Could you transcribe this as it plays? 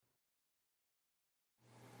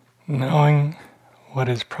Knowing what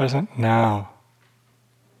is present now.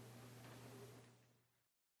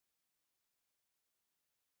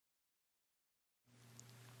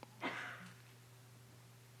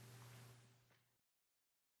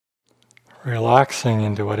 Relaxing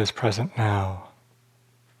into what is present now.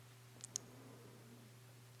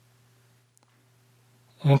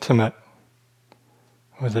 Intimate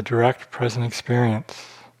with a direct present experience.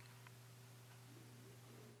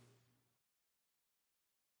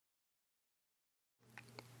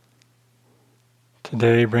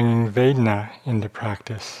 Today, bringing Vedana into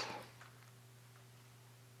practice.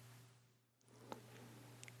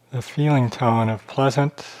 The feeling tone of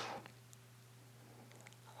pleasant,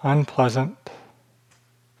 unpleasant,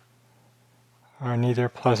 or neither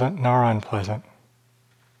pleasant nor unpleasant,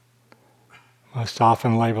 most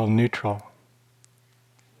often labeled neutral.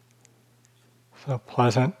 So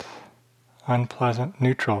pleasant, unpleasant,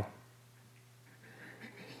 neutral.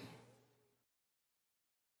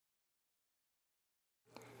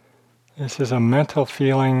 This is a mental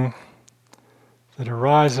feeling that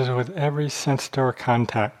arises with every sense door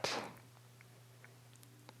contact.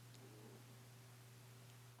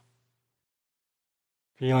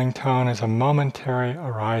 Feeling tone is a momentary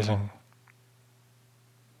arising.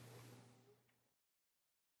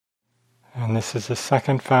 And this is the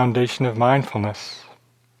second foundation of mindfulness.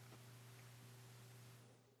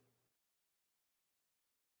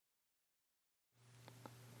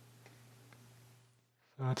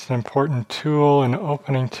 So it's an important tool in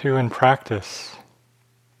opening to in practice.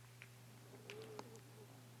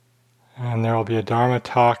 And there will be a Dharma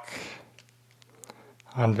talk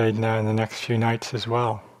on Vedana in the next few nights as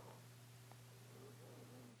well.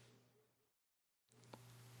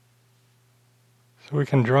 So we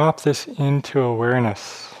can drop this into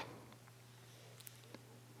awareness.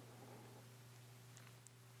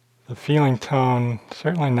 The feeling tone,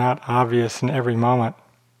 certainly not obvious in every moment,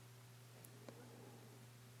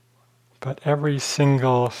 but every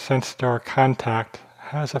single sense door contact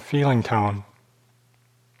has a feeling tone.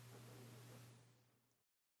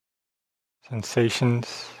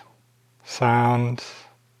 Sensations, sounds,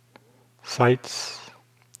 sights,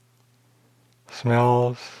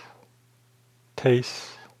 smells,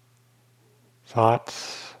 tastes,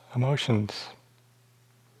 thoughts, emotions.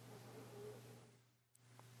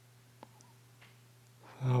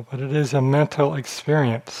 But it is a mental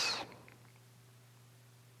experience.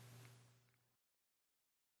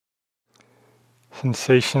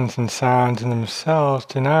 Sensations and sounds in themselves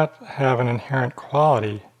do not have an inherent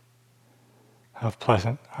quality of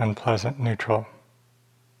pleasant, unpleasant, neutral.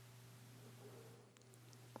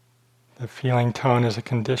 The feeling tone is a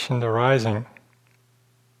conditioned arising.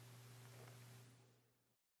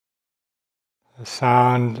 The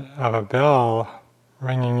sound of a bell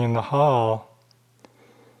ringing in the hall,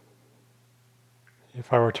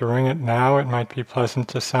 if I were to ring it now, it might be pleasant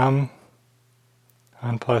to some,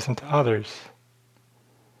 unpleasant to others,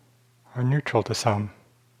 or neutral to some.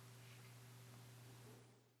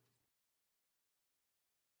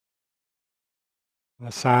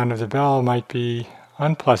 The sound of the bell might be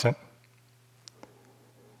unpleasant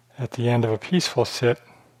at the end of a peaceful sit,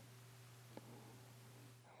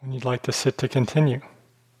 when you'd like the sit to continue.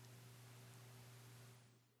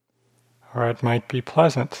 Or it might be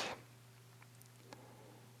pleasant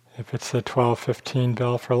if it's the 12:15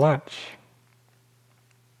 bell for lunch.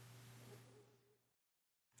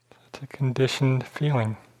 It's a conditioned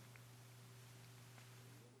feeling.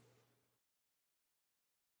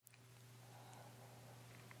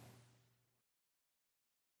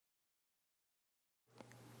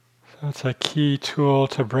 So it's a key tool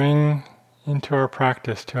to bring into our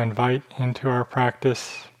practice, to invite into our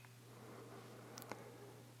practice,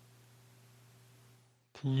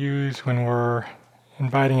 to use when we're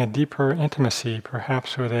inviting a deeper intimacy,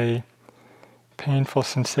 perhaps with a painful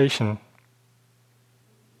sensation.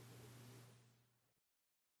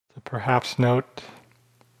 To perhaps note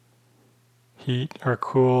heat or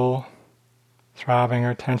cool, throbbing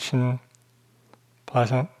or tension,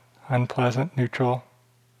 pleasant, unpleasant, neutral,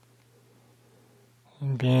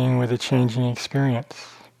 in being with a changing experience.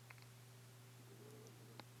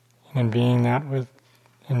 And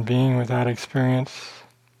in being with that experience,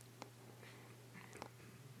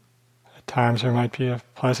 at times there might be a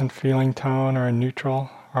pleasant feeling tone or a neutral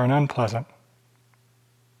or an unpleasant.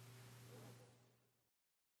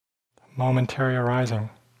 Momentary arising.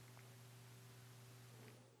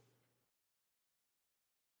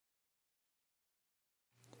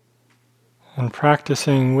 And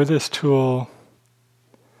practicing with this tool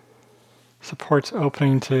supports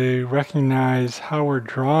opening to recognize how we're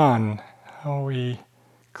drawn, how we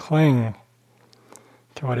cling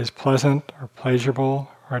to what is pleasant or pleasurable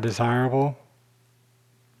or desirable.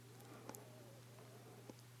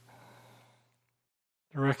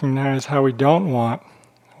 To recognize how we don't want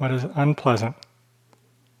what is unpleasant,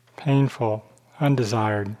 painful,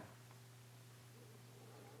 undesired.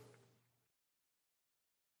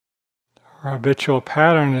 Our habitual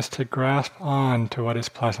pattern is to grasp on to what is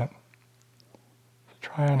pleasant, to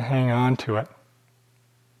try and hang on to it,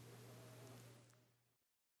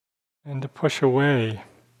 and to push away,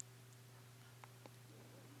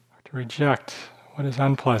 or to reject what is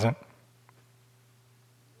unpleasant.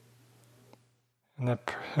 And the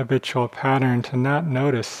habitual pattern to not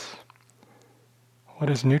notice what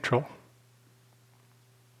is neutral.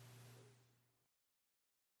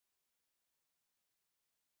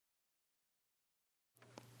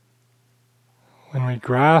 When we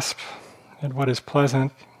grasp at what is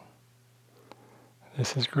pleasant,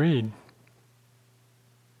 this is greed.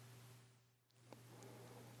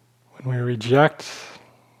 When we reject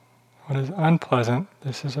what is unpleasant,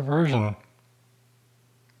 this is aversion.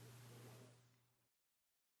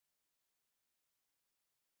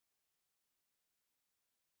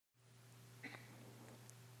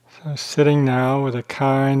 So sitting now with a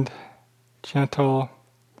kind, gentle,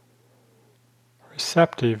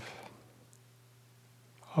 receptive,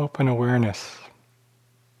 open awareness.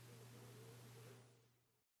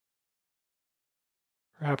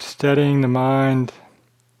 Perhaps steadying the mind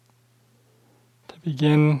to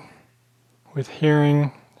begin with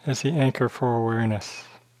hearing as the anchor for awareness.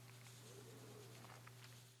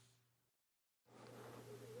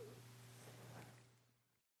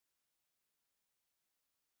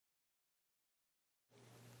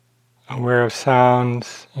 Aware of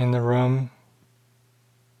sounds in the room.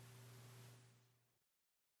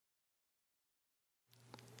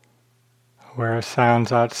 Aware of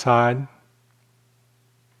sounds outside.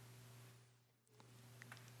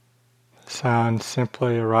 Sounds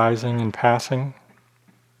simply arising and passing.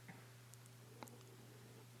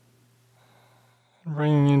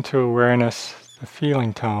 Bringing into awareness the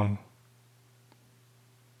feeling tone.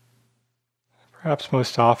 Perhaps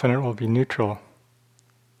most often it will be neutral.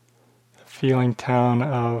 The feeling tone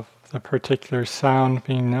of the particular sound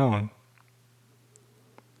being known.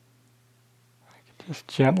 I can just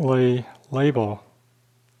gently label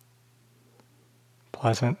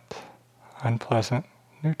pleasant, unpleasant,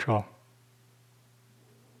 neutral.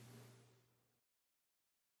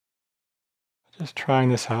 Just trying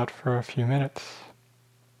this out for a few minutes.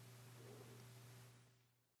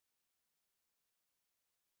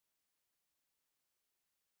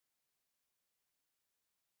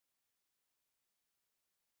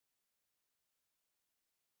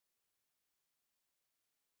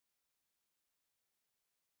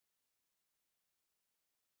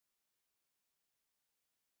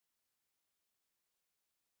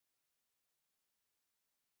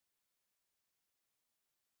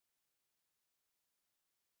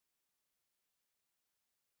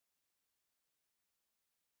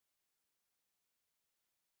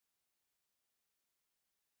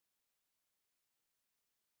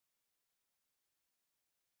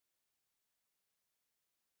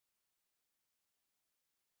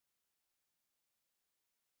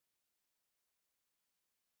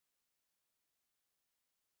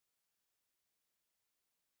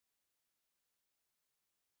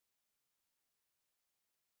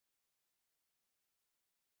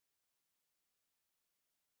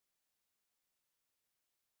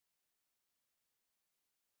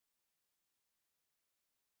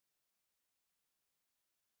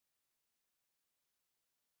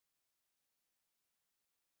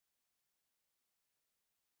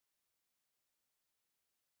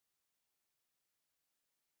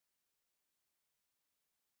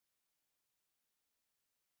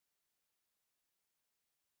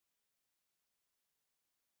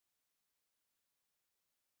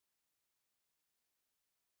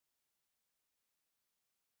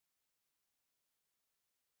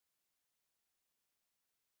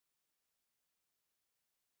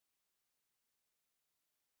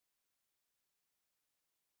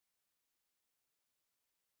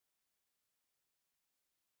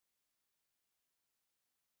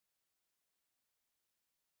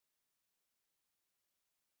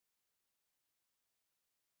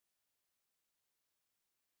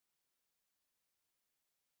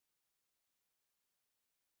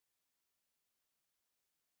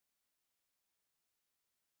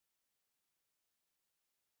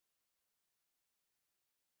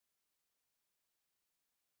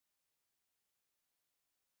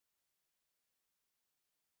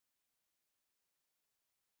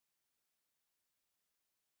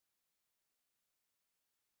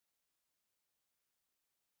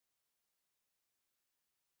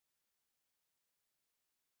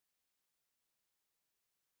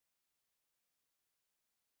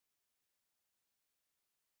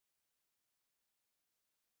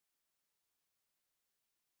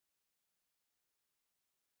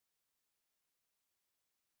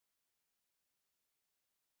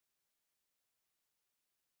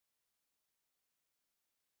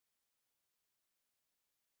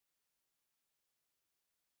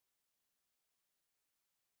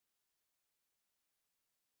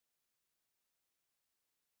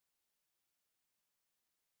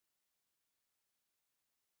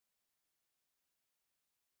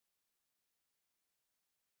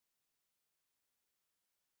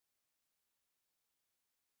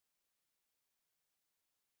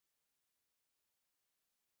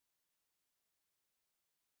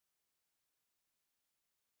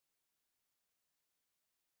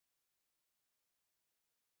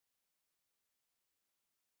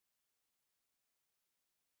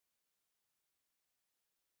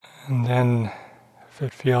 And then, if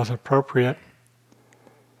it feels appropriate,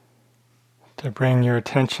 to bring your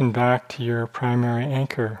attention back to your primary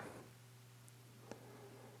anchor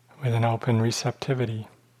with an open receptivity.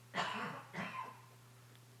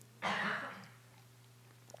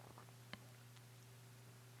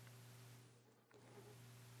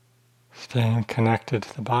 Staying connected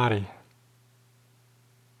to the body.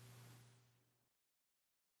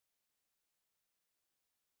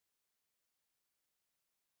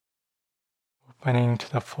 Opening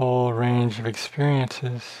to the full range of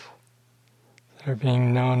experiences that are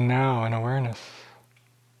being known now in awareness.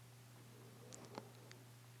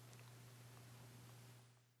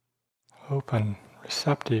 Open,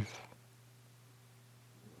 receptive.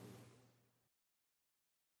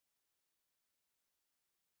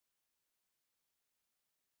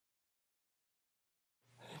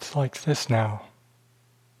 It's like this now.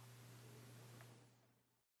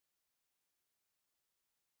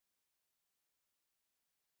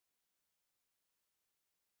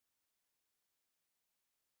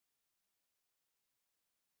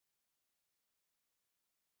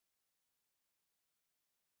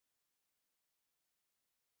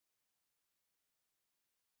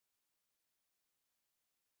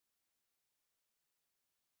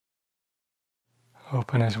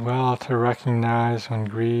 Open as well to recognize when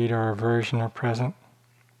greed or aversion are present.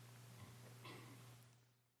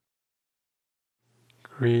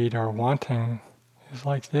 Greed or wanting is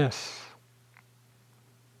like this.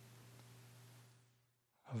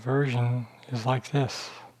 Aversion is like this.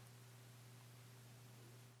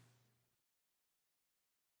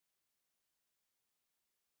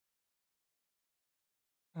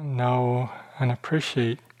 And know and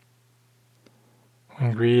appreciate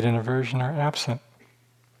when greed and aversion are absent.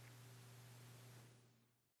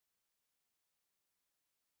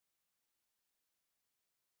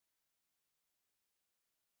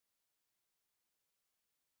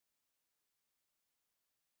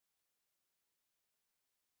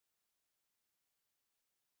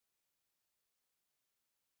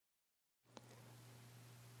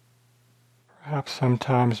 Perhaps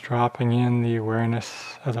sometimes dropping in the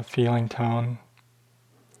awareness of the feeling tone,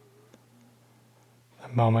 the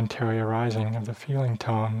momentary arising of the feeling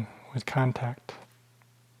tone with contact.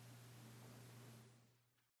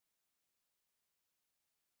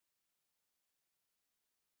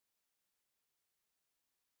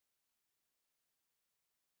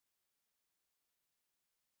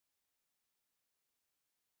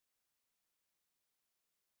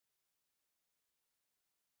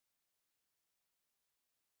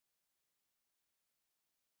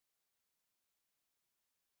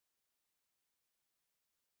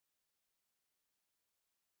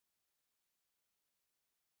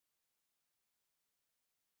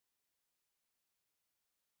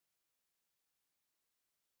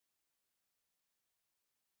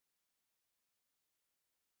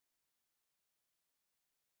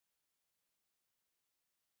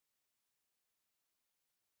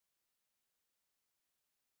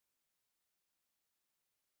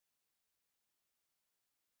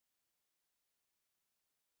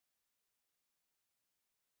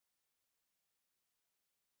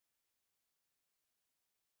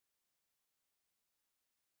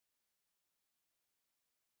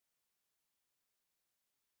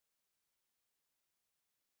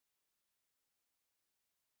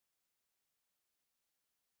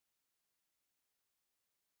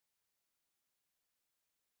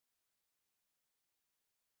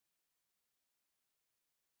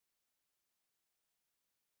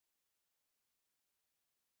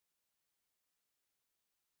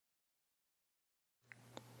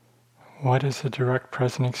 What is the direct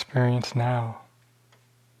present experience now?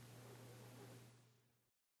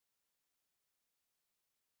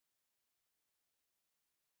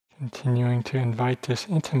 Continuing to invite this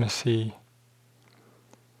intimacy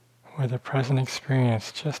with the present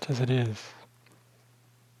experience just as it is.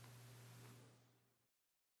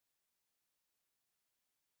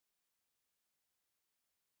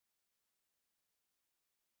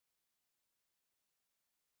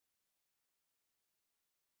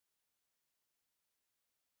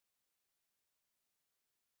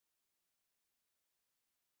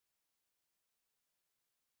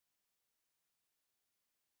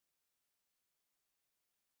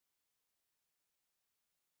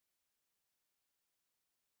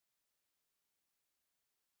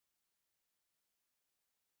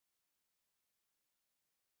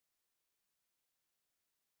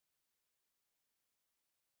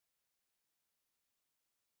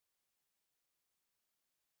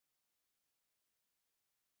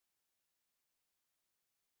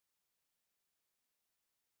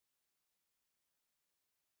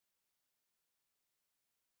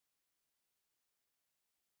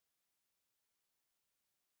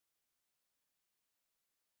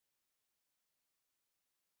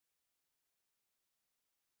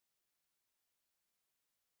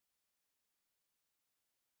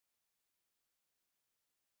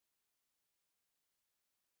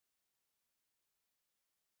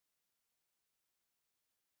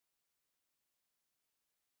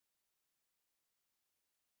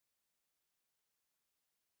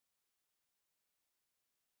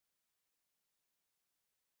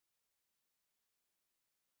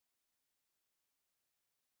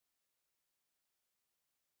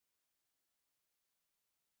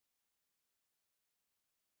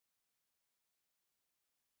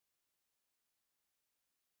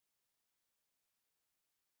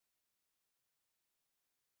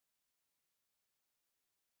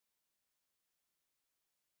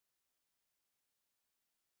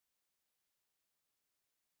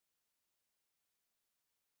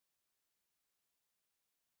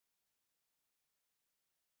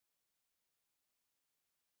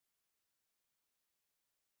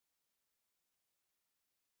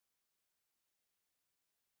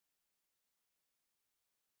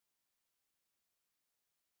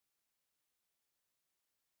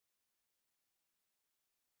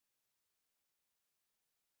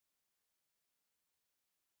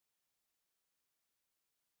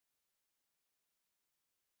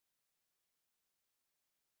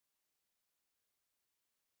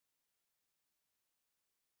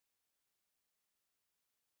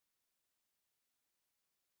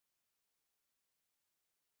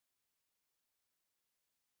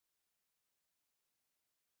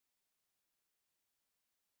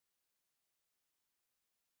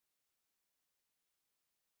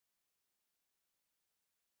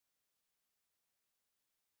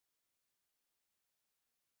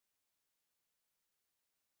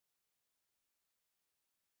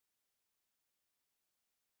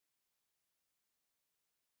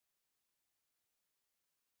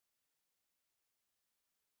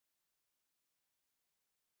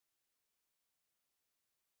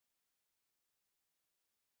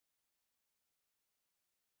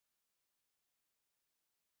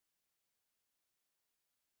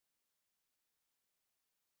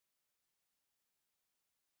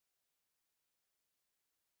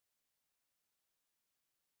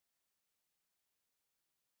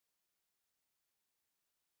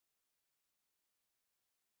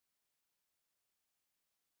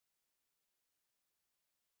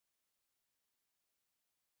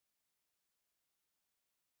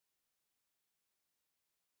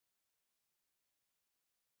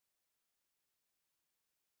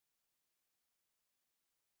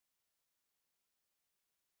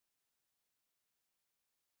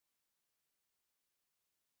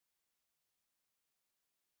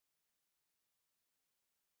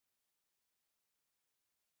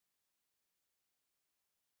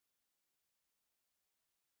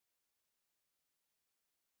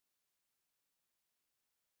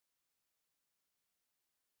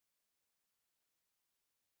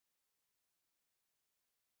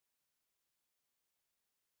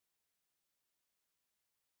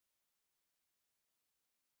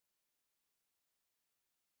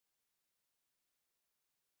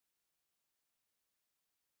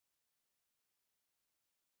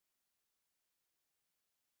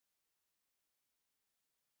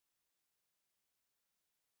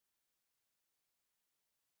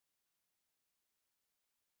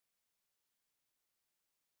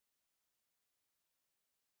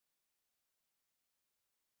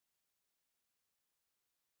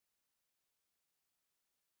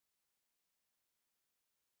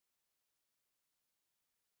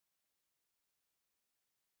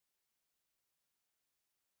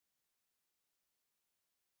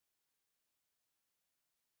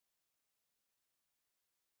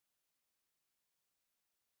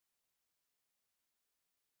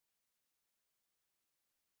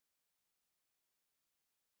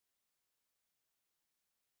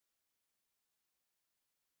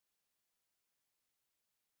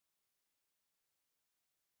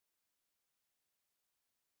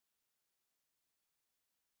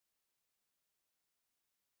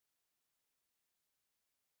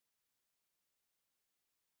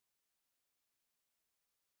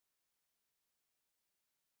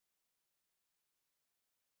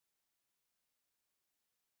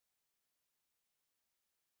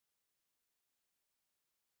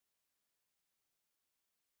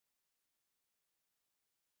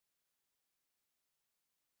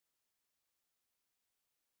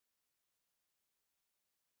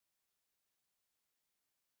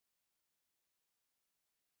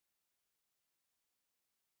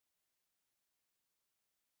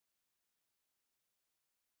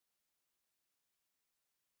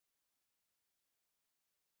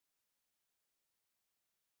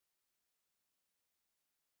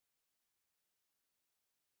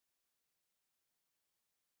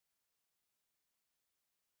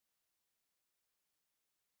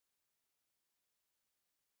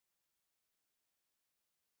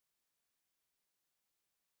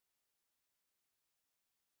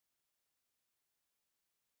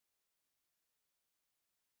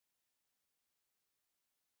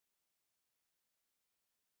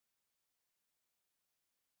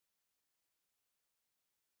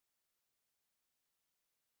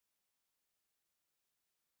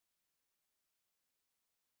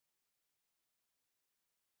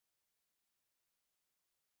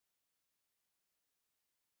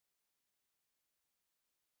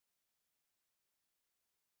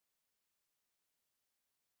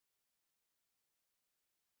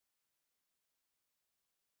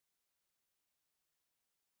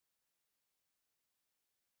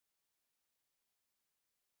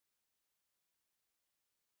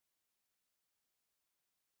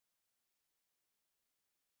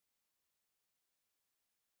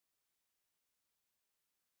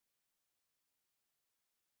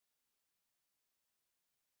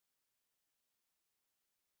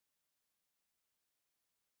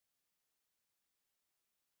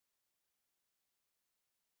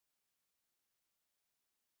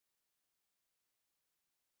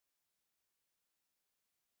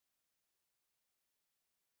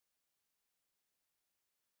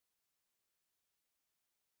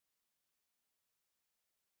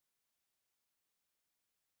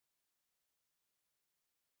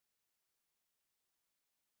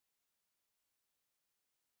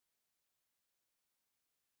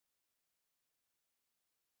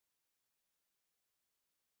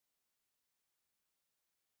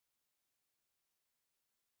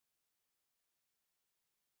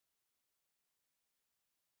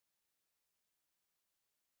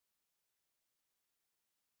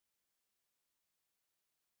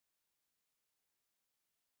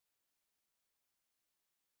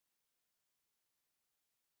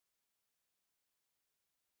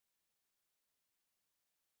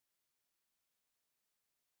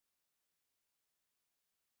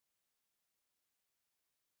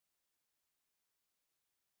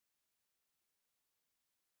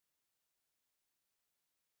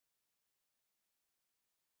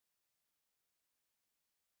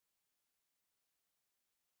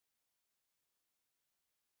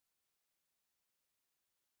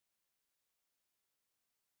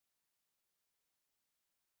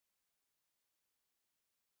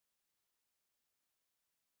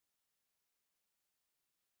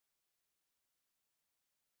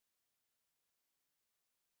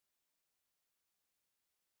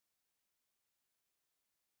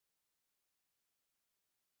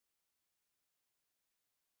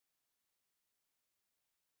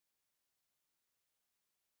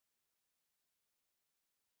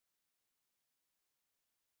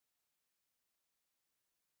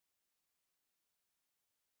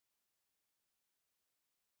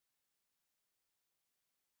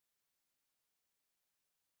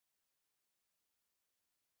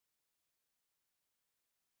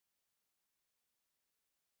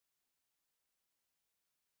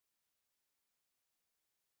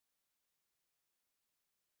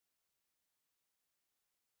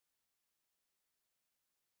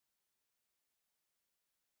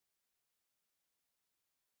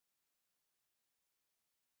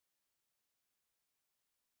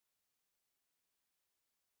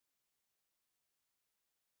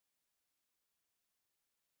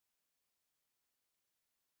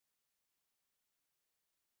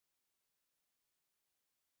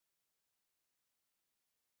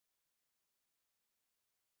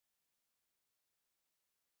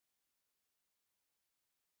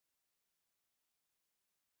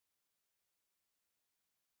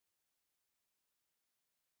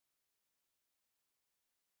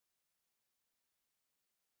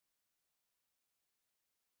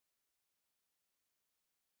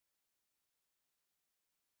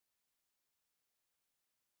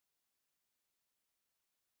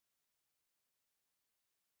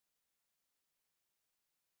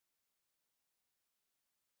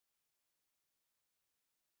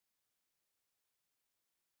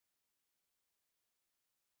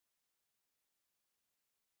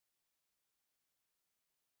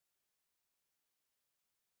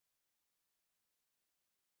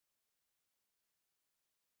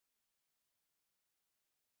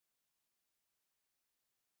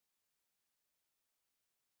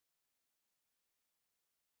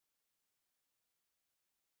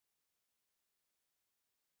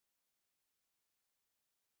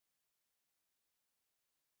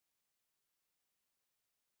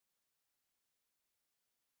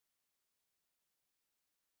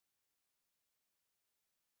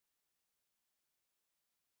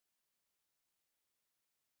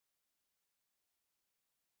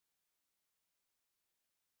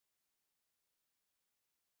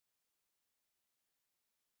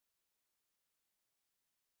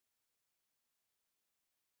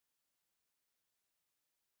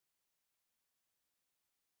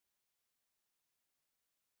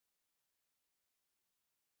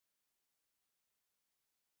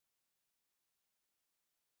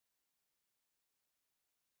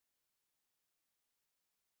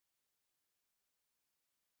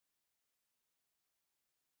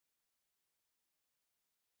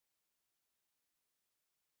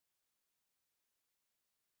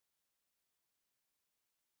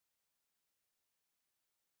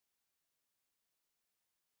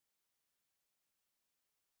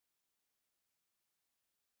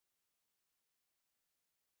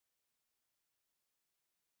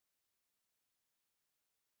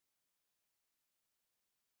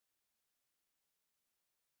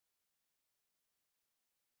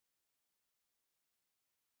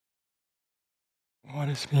 what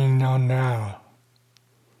is being known now.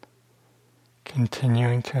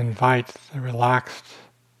 Continuing to invite the relaxed,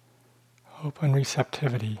 open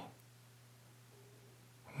receptivity.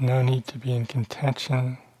 No need to be in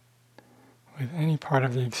contention with any part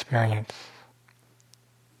of the experience.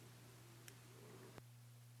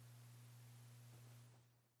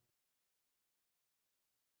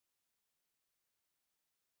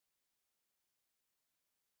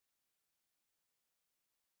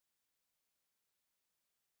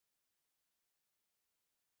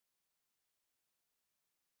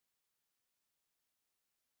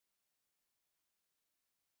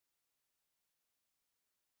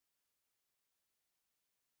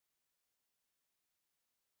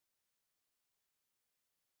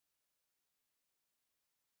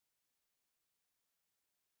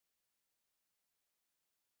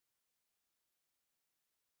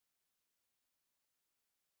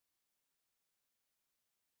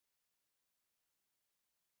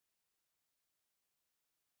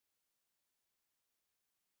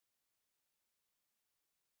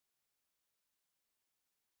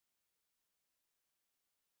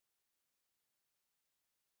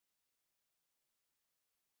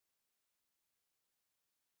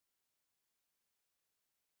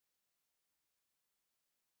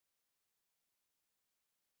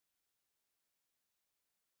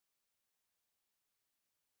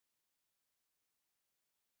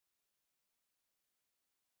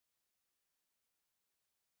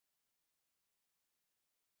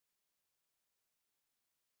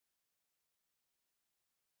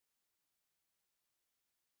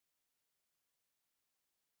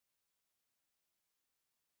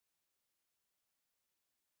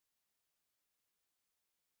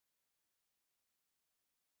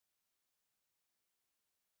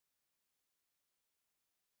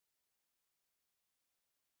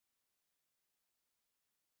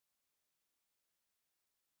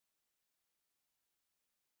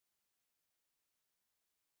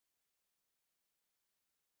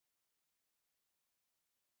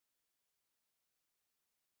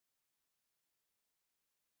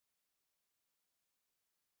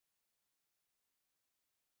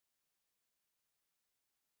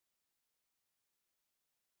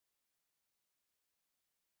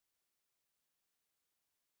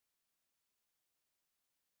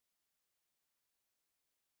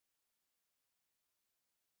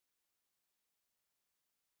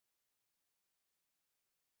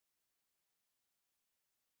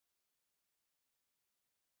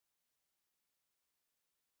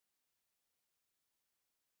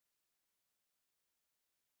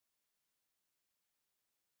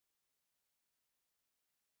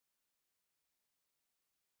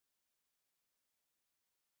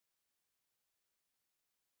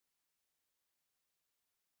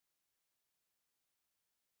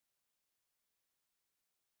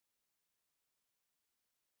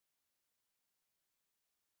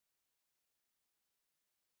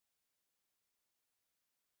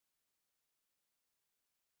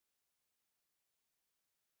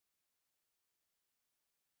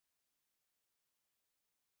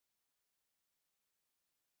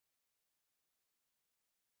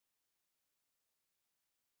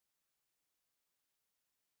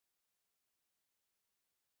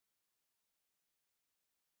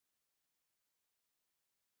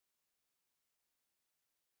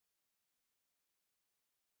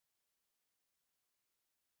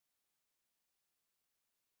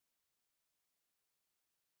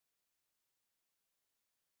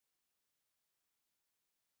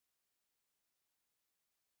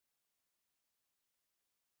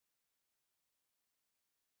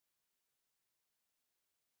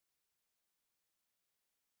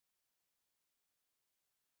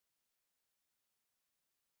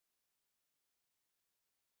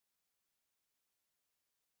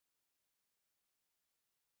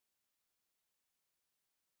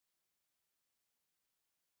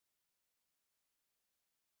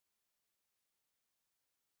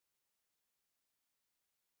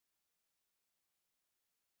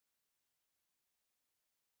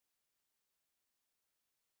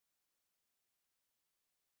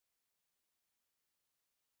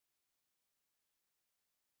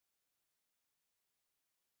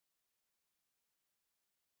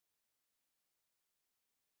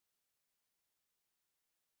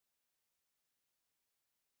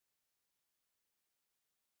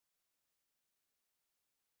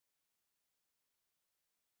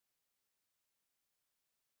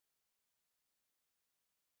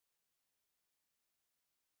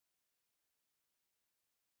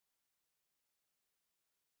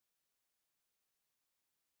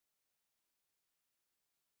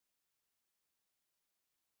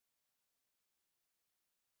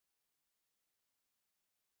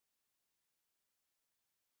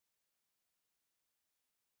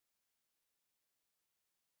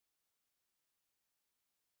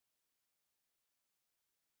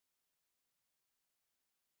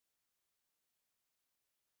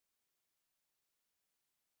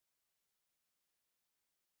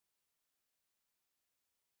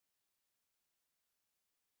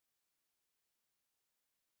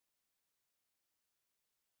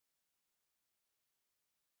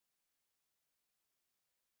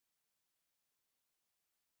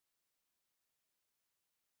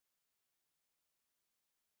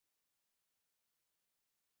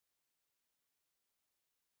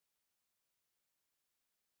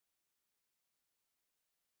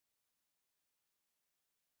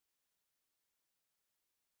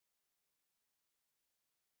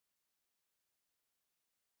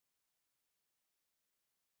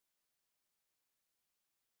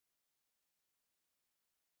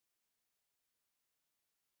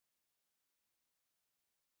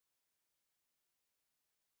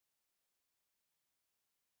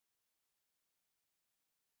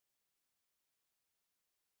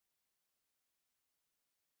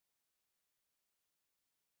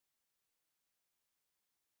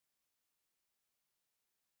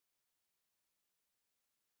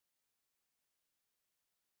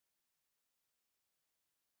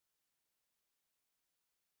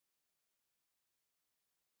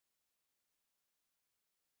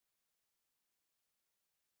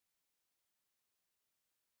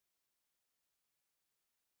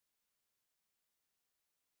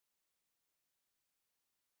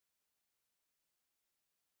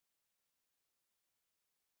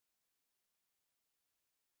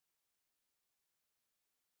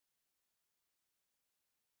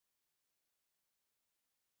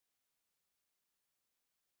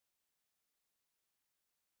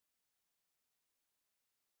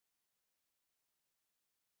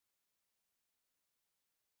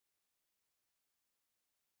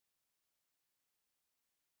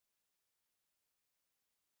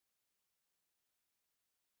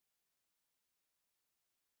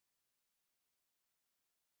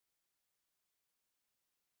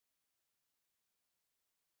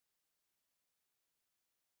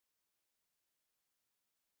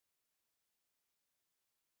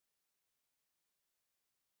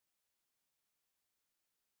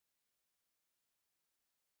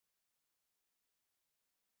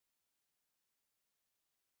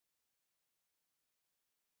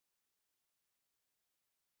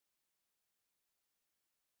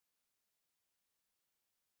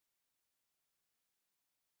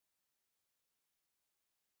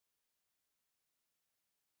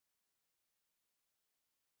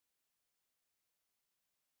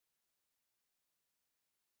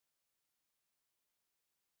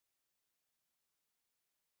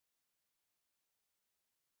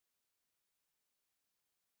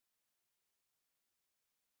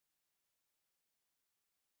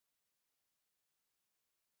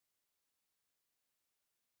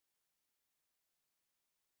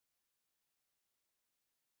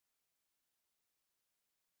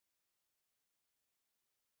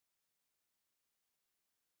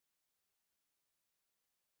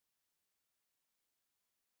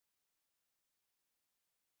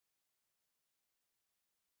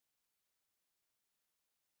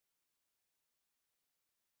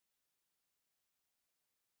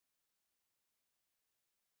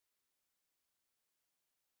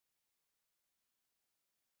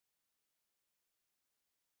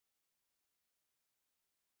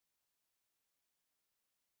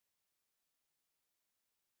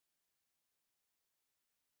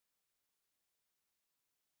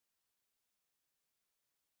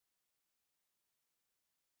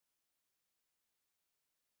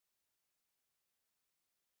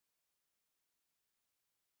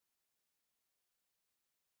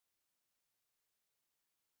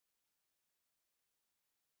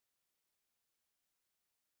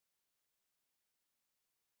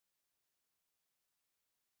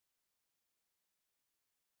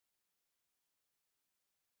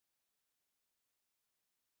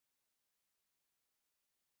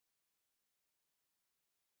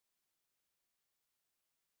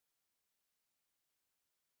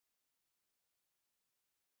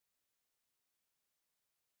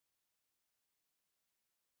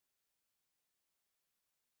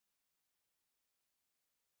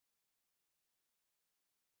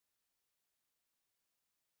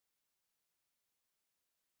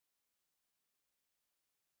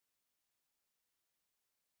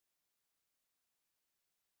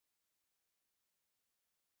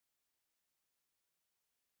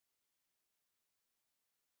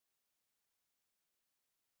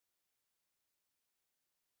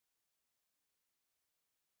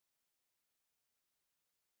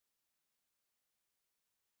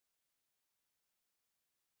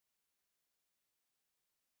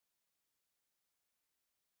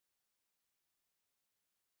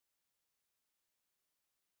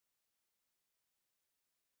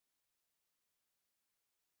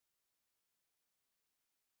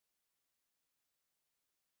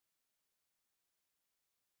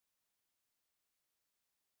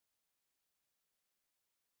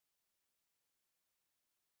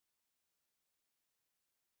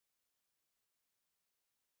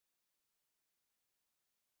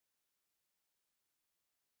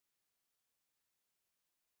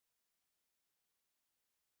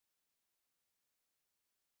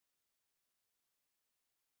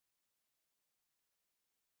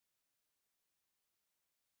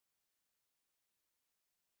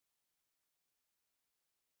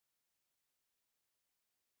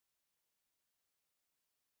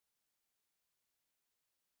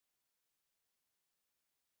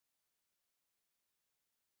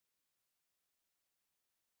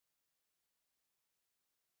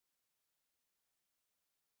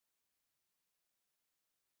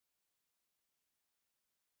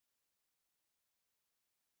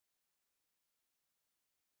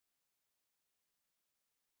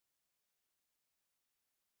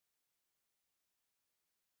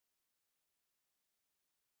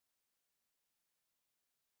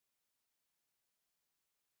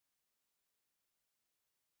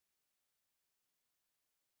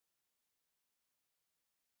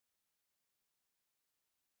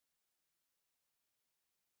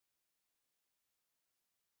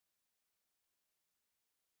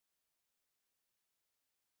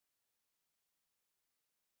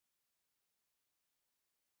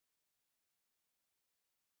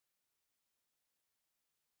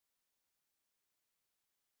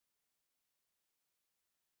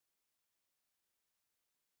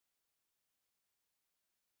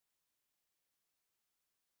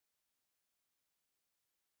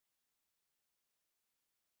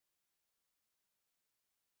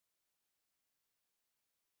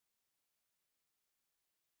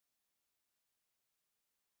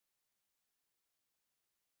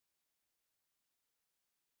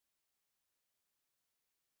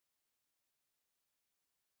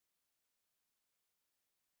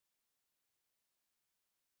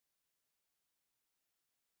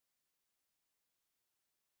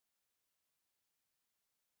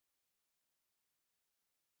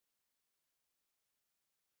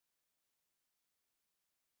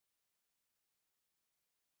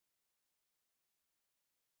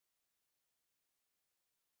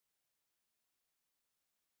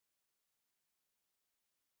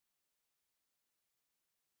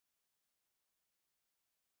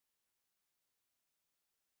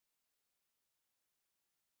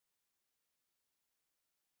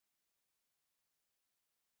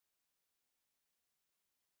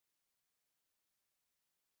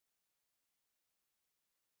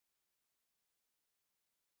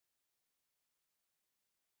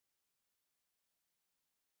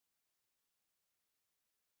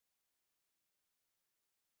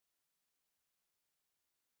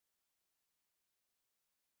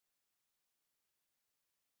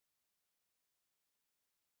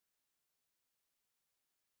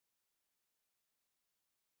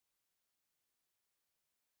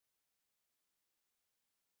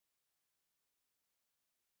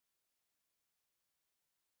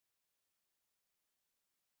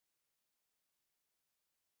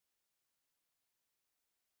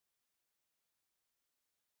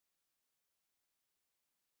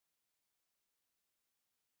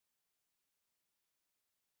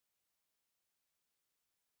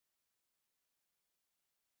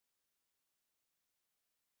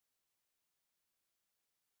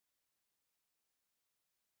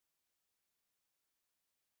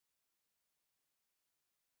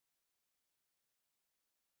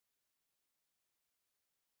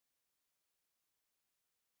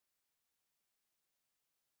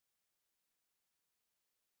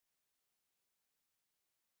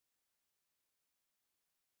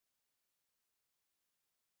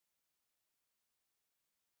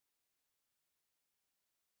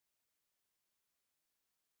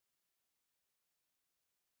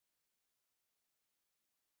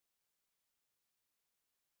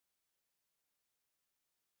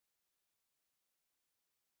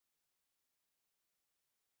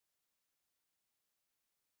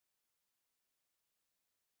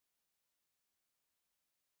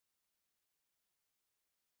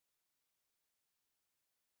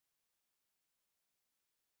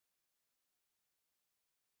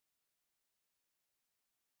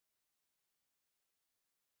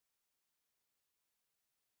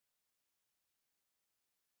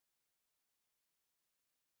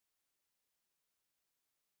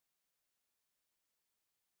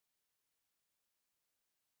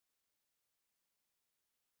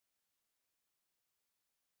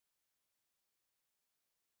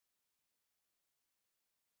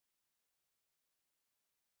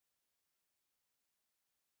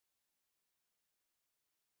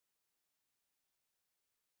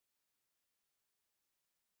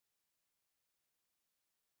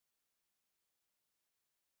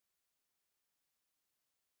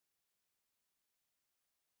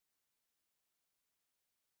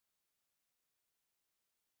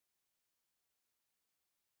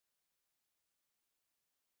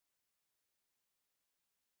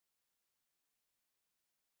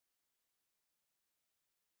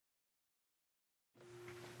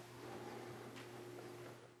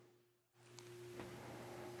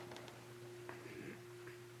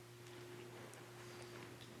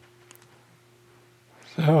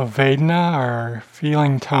 So Vedana, or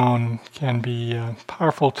feeling tone, can be a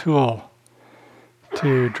powerful tool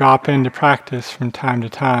to drop into practice from time to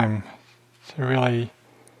time to really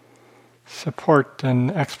support an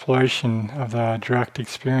exploration of the direct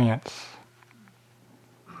experience.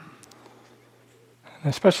 An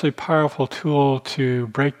especially powerful tool to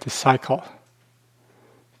break the cycle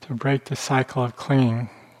of clinging,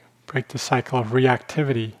 break the cycle of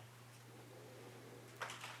reactivity.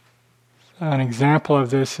 An example of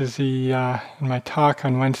this is in my talk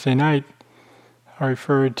on Wednesday night, I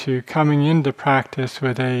referred to coming into practice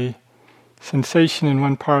with a sensation in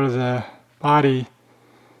one part of the body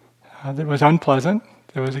that was unpleasant,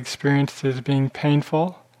 that was experienced as being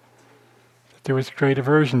painful, that there was great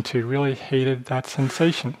aversion to, really hated that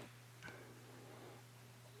sensation.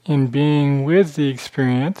 In being with the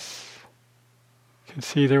experience, you could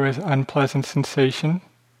see there was unpleasant sensation,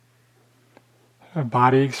 a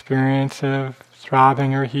body experience of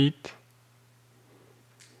throbbing or heat,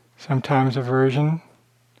 sometimes aversion,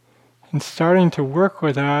 and starting to work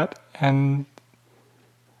with that and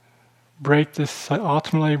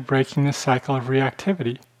ultimately breaking the cycle of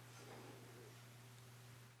reactivity.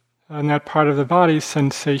 In that part of the body,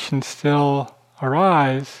 sensations still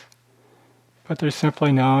arise, but they're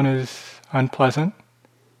simply known as unpleasant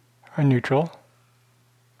or neutral,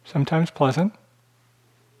 sometimes pleasant,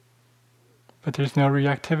 but there's no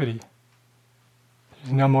reactivity.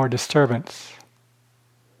 There's no more disturbance.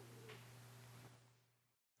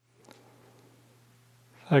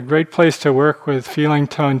 A great place to work with feeling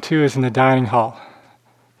tone too is in the dining hall.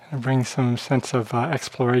 And bring some sense of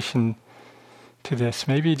exploration to this.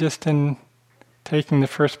 Maybe just in taking the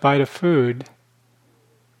first bite of food,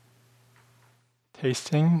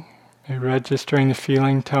 tasting, maybe registering the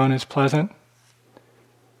feeling tone is pleasant.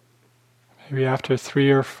 Maybe after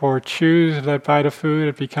 3 or 4 chews of that bite of food,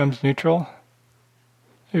 it becomes neutral.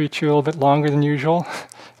 Maybe chew a little bit longer than usual.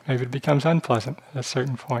 Maybe it becomes unpleasant at a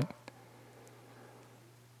certain point.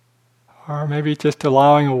 Or maybe just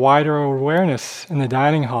allowing a wider awareness in the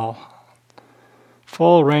dining hall.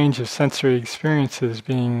 Full range of sensory experiences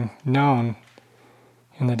being known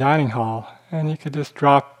in the dining hall. And you could just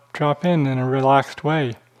drop in a relaxed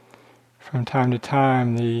way. From time to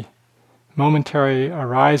time, the momentary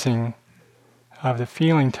arising of the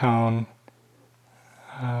feeling tone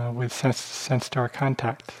with sense door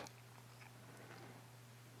contact.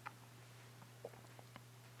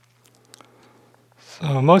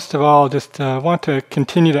 So most of all, just want to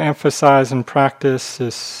continue to emphasize and practice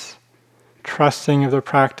this trusting of the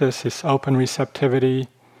practice, this open receptivity,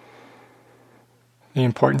 the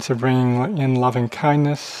importance of bringing in loving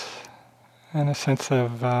kindness, and a sense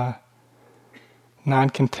of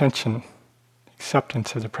non-contention,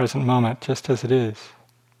 acceptance of the present moment just as it is.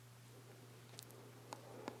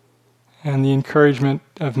 And the encouragement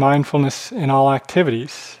of mindfulness in all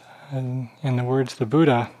activities. And in the words of the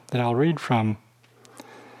Buddha that I'll read from,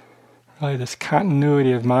 really this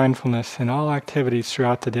continuity of mindfulness in all activities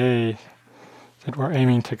throughout the day that we're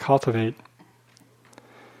aiming to cultivate.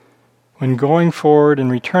 When going forward and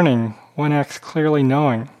returning, one acts clearly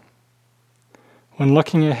knowing. When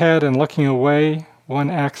looking ahead and looking away,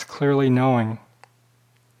 one acts clearly knowing.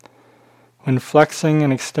 When flexing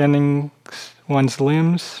and extending one's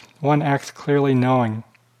limbs, one acts clearly knowing.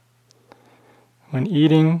 When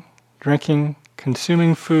eating, drinking,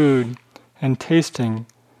 consuming food, and tasting,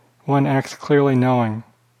 one acts clearly knowing.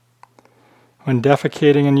 When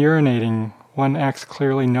defecating and urinating, one acts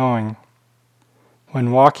clearly knowing.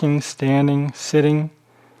 When walking, standing, sitting,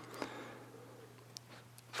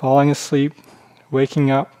 falling asleep, waking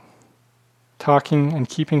up, talking, and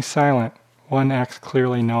keeping silent, one acts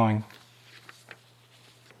clearly knowing.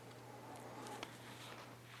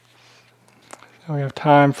 So we have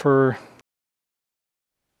time for...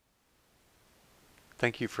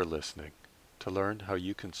 Thank you for listening. To learn how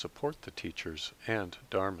you can support the teachers and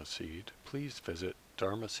Dharma Seed, please visit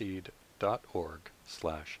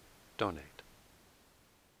dharmaseed.org/donate.